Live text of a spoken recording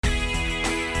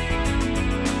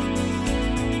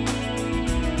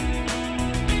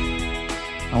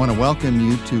I want to welcome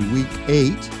you to week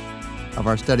 8 of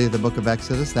our study of the book of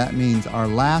Exodus. That means our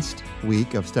last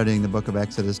week of studying the book of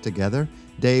Exodus together.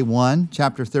 Day 1,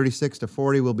 chapter 36 to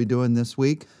 40 we'll be doing this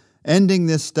week, ending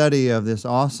this study of this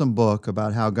awesome book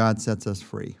about how God sets us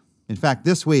free. In fact,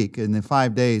 this week, in the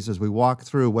 5 days, as we walk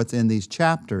through what's in these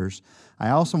chapters,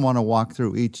 I also want to walk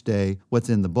through each day what's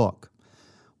in the book.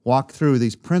 Walk through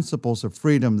these principles of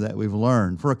freedom that we've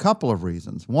learned for a couple of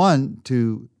reasons. One,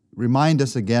 to remind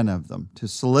us again of them, to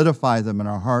solidify them in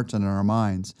our hearts and in our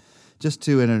minds, just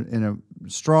to, in a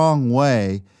strong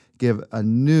way, give a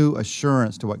new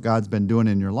assurance to what God's been doing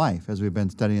in your life as we've been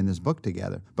studying this book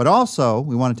together. But also,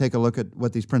 we want to take a look at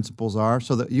what these principles are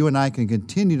so that you and I can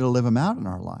continue to live them out in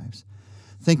our lives,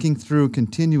 thinking through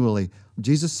continually.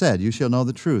 Jesus said, "You shall know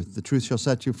the truth shall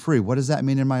set you free." What does that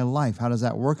mean in my life? How does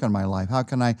that work in my life? How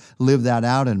can I live that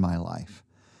out in my life?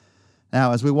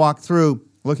 Now, as we walk through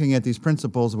looking at these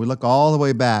principles, we look all the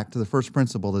way back to the first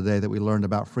principle today that we learned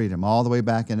about freedom, all the way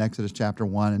back in Exodus chapter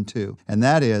 1 and 2. And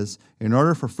that is, in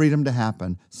order for freedom to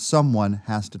happen, someone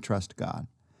has to trust God.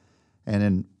 And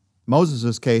in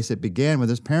Moses' case, it began with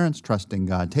his parents trusting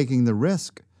God, taking the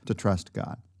risk to trust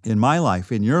God. In my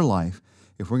life, in your life,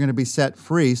 if we're going to be set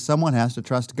free, someone has to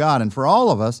trust God. And for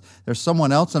all of us, there's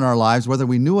someone else in our lives, whether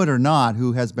we knew it or not,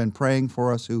 who has been praying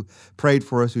for us, who prayed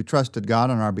for us, who trusted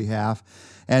God on our behalf.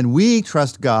 And we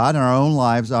trust God in our own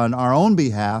lives on our own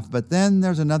behalf, but then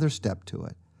there's another step to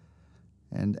it.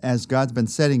 And as God's been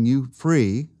setting you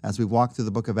free as we walk through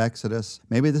the book of Exodus,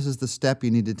 maybe this is the step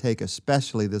you need to take,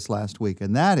 especially this last week.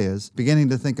 And that is beginning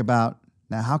to think about,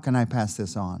 now how can I pass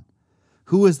this on?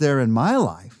 Who is there in my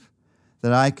life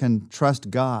that I can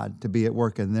trust God to be at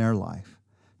work in their life?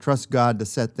 Trust God to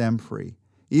set them free.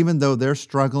 Even though they're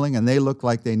struggling and they look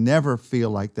like they never feel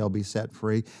like they'll be set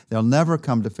free, they'll never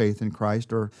come to faith in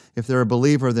Christ, or if they're a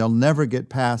believer, they'll never get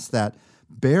past that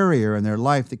barrier in their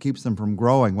life that keeps them from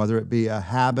growing, whether it be a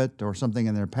habit or something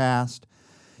in their past.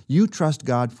 You trust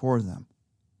God for them,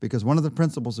 because one of the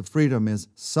principles of freedom is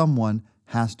someone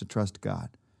has to trust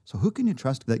God. So who can you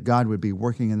trust that God would be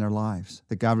working in their lives,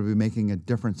 that God would be making a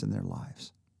difference in their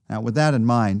lives? Now, with that in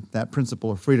mind, that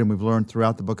principle of freedom we've learned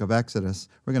throughout the book of Exodus,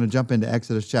 we're going to jump into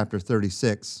Exodus chapter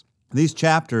 36. These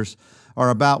chapters are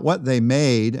about what they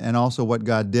made and also what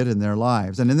God did in their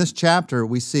lives. And in this chapter,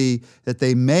 we see that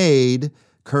they made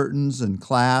curtains and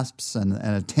clasps and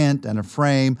a tent and a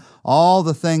frame, all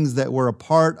the things that were a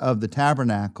part of the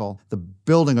tabernacle, the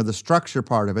building or the structure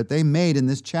part of it, they made in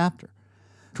this chapter.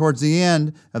 Towards the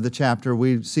end of the chapter,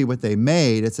 we see what they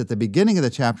made. It's at the beginning of the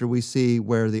chapter we see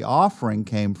where the offering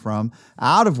came from,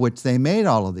 out of which they made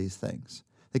all of these things.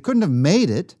 They couldn't have made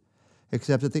it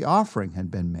except that the offering had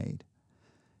been made.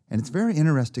 And it's very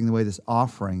interesting the way this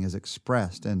offering is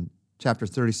expressed in chapter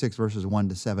 36, verses 1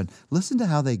 to 7. Listen to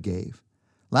how they gave.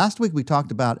 Last week we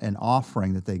talked about an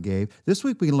offering that they gave. This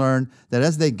week we learned that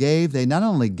as they gave, they not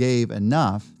only gave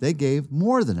enough, they gave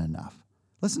more than enough.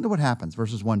 Listen to what happens,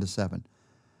 verses 1 to 7.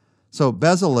 So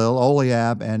Bezalel,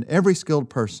 Oholiab, and every skilled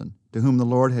person to whom the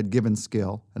Lord had given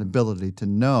skill and ability to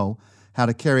know how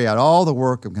to carry out all the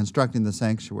work of constructing the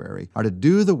sanctuary are to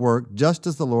do the work just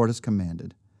as the Lord has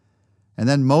commanded. And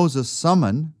then Moses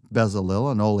summoned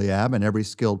Bezalel and Oholiab and every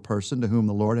skilled person to whom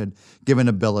the Lord had given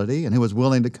ability and who was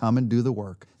willing to come and do the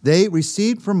work. They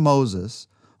received from Moses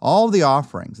all the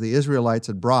offerings the Israelites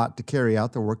had brought to carry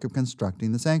out the work of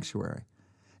constructing the sanctuary.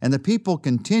 And the people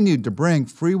continued to bring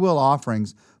free will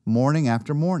offerings morning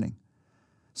after morning.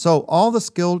 So all the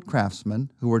skilled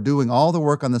craftsmen who were doing all the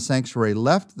work on the sanctuary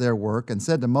left their work and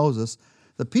said to Moses,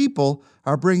 "The people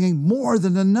are bringing more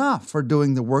than enough for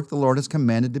doing the work the Lord has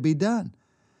commanded to be done."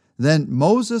 Then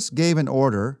Moses gave an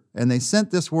order, and they sent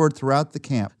this word throughout the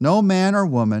camp: "No man or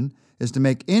woman is to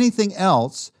make anything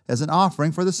else as an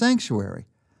offering for the sanctuary."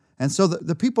 And so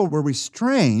the people were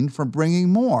restrained from bringing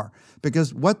more,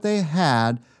 because what they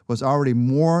had was already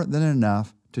more than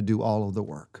enough to do all of the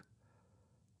work.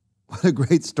 What a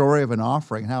great story of an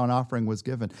offering, how an offering was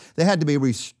given. They had to be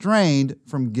restrained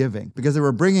from giving because they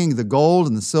were bringing the gold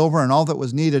and the silver and all that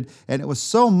was needed, and it was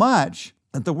so much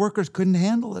that the workers couldn't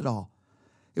handle it all.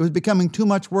 It was becoming too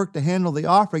much work to handle the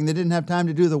offering. They didn't have time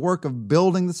to do the work of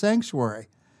building the sanctuary.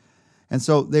 And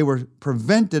so they were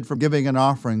prevented from giving an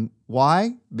offering.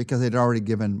 Why? Because they'd already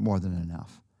given more than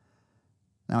enough.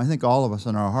 Now, I think all of us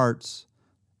in our hearts,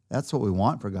 that's what we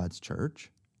want for God's church.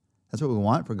 That's what we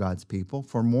want for God's people,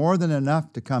 for more than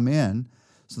enough to come in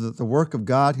so that the work of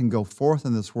God can go forth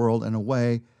in this world in a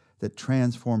way that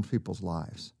transforms people's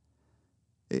lives.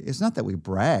 It's not that we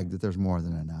brag that there's more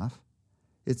than enough.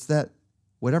 It's that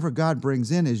whatever God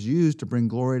brings in is used to bring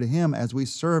glory to Him as we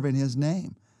serve in His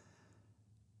name.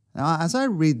 Now, as I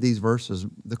read these verses,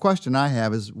 the question I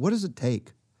have is, what does it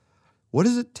take? What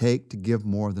does it take to give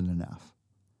more than enough?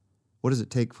 What does it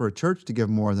take for a church to give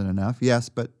more than enough? Yes,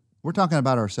 but we're talking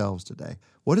about ourselves today.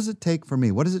 What does it take for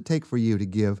me? What does it take for you to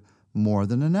give more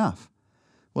than enough?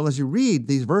 Well, as you read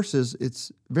these verses,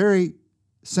 it's very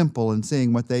simple in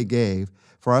seeing what they gave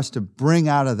for us to bring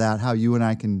out of that how you and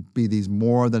I can be these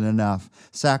more than enough,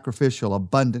 sacrificial,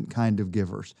 abundant kind of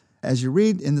givers. As you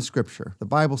read in the Scripture, the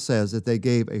Bible says that they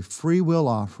gave a free will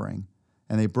offering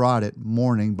and they brought it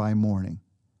morning by morning.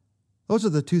 Those are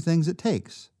the two things it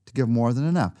takes to give more than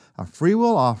enough. A free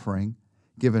will offering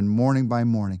given morning by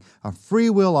morning. A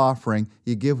free will offering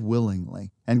you give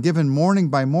willingly. And given morning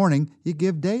by morning, you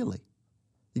give daily.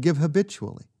 You give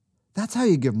habitually. That's how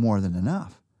you give more than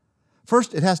enough.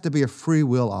 First, it has to be a free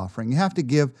will offering. You have to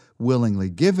give willingly.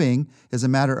 Giving is a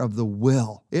matter of the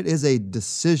will. It is a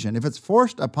decision. If it's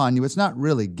forced upon you, it's not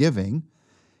really giving.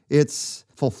 It's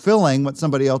fulfilling what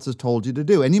somebody else has told you to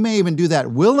do. And you may even do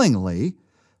that willingly,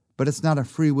 but it's not a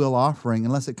free will offering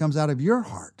unless it comes out of your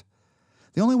heart.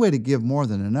 The only way to give more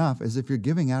than enough is if you're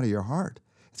giving out of your heart.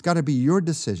 It's got to be your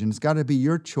decision. It's got to be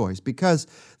your choice, because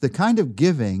the kind of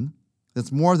giving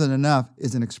that's more than enough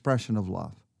is an expression of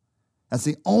love. That's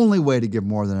the only way to give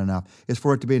more than enough, is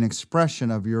for it to be an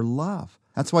expression of your love.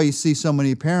 That's why you see so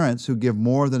many parents who give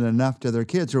more than enough to their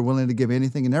kids, who are willing to give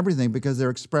anything and everything because they're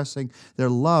expressing their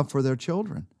love for their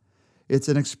children. It's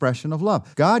an expression of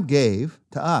love. God gave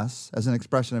to us as an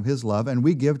expression of His love, and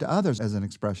we give to others as an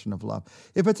expression of love.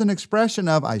 If it's an expression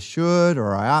of I should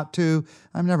or I ought to,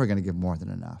 I'm never going to give more than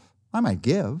enough. I might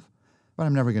give, but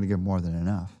I'm never going to give more than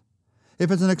enough. If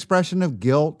it's an expression of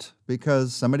guilt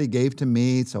because somebody gave to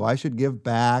me, so I should give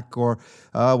back, or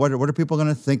what are people going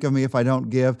to think of me if I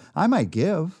don't give? I might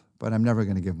give, but I'm never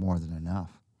going to give more than enough.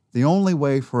 The only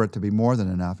way for it to be more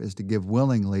than enough is to give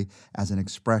willingly as an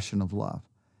expression of love.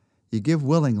 You give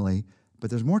willingly,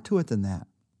 but there's more to it than that.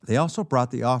 They also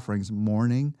brought the offerings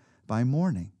morning by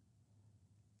morning.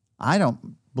 I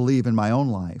don't believe in my own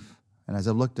life, and as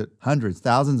I've looked at hundreds,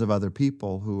 thousands of other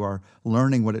people who are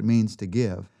learning what it means to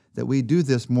give, that we do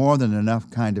this more than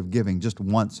enough kind of giving just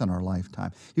once in our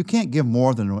lifetime. You can't give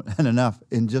more than enough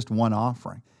in just one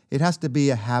offering. It has to be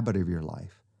a habit of your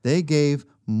life. They gave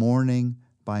morning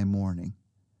by morning.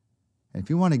 And if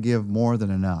you want to give more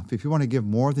than enough, if you want to give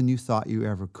more than you thought you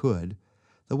ever could,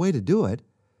 the way to do it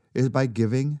is by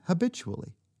giving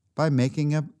habitually, by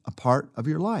making a part of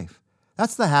your life.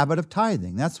 That's the habit of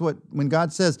tithing. That's what, when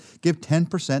God says, give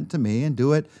 10% to me, and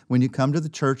do it when you come to the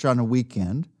church on a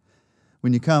weekend,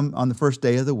 when you come on the first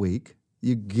day of the week,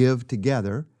 you give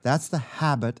together. That's the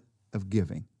habit of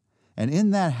giving. And in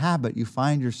that habit, you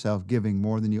find yourself giving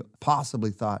more than you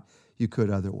possibly thought you could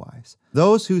otherwise.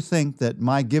 Those who think that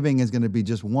my giving is going to be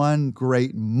just one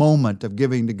great moment of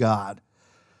giving to God,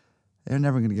 they're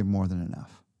never going to give more than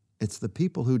enough. It's the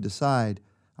people who decide,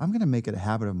 I'm going to make it a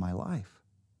habit of my life.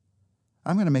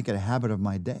 I'm going to make it a habit of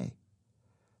my day.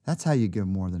 That's how you give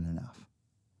more than enough.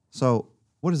 So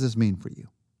what does this mean for you?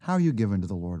 How are you giving to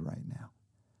the Lord right now?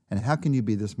 And how can you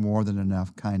be this more than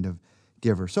enough kind of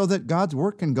giver so that God's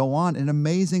work can go on in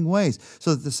amazing ways,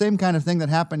 so that the same kind of thing that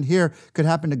happened here could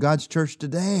happen to God's church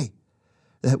today,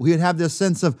 that we would have this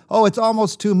sense of, oh, it's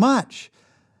almost too much.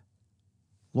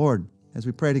 Lord, as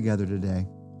we pray together today,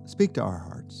 speak to our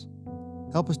hearts.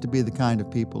 Help us to be the kind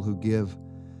of people who give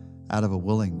out of a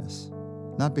willingness,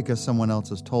 not because someone else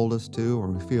has told us to or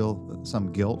we feel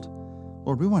some guilt.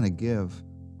 Lord, we want to give.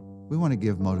 We want to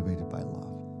give motivated by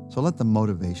love. So let the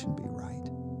motivation be right.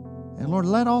 And Lord,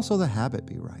 let also the habit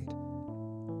be right.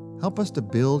 Help us to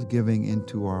build giving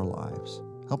into our lives.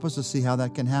 Help us to see how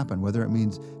that can happen, whether it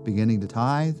means beginning to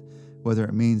tithe, whether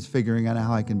it means figuring out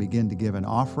how I can begin to give an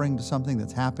offering to something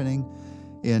that's happening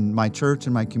in my church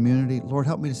and my community. Lord,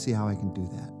 help me to see how I can do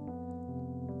that.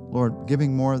 Lord,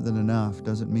 giving more than enough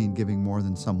doesn't mean giving more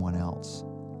than someone else.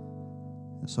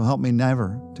 So help me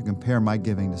never to compare my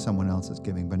giving to someone else's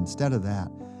giving, but instead of that,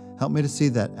 help me to see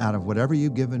that out of whatever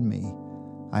you've given me,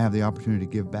 I have the opportunity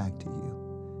to give back to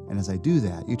you. And as I do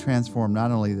that, you transform not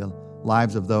only the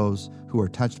lives of those who are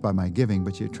touched by my giving,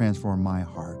 but you transform my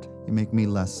heart. You make me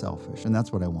less selfish, and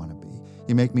that's what I want to be.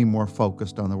 You make me more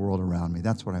focused on the world around me.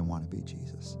 That's what I want to be,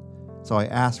 Jesus. So I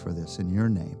ask for this in your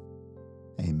name.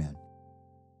 Amen.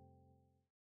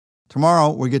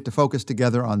 Tomorrow, we get to focus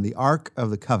together on the Ark of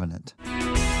the Covenant.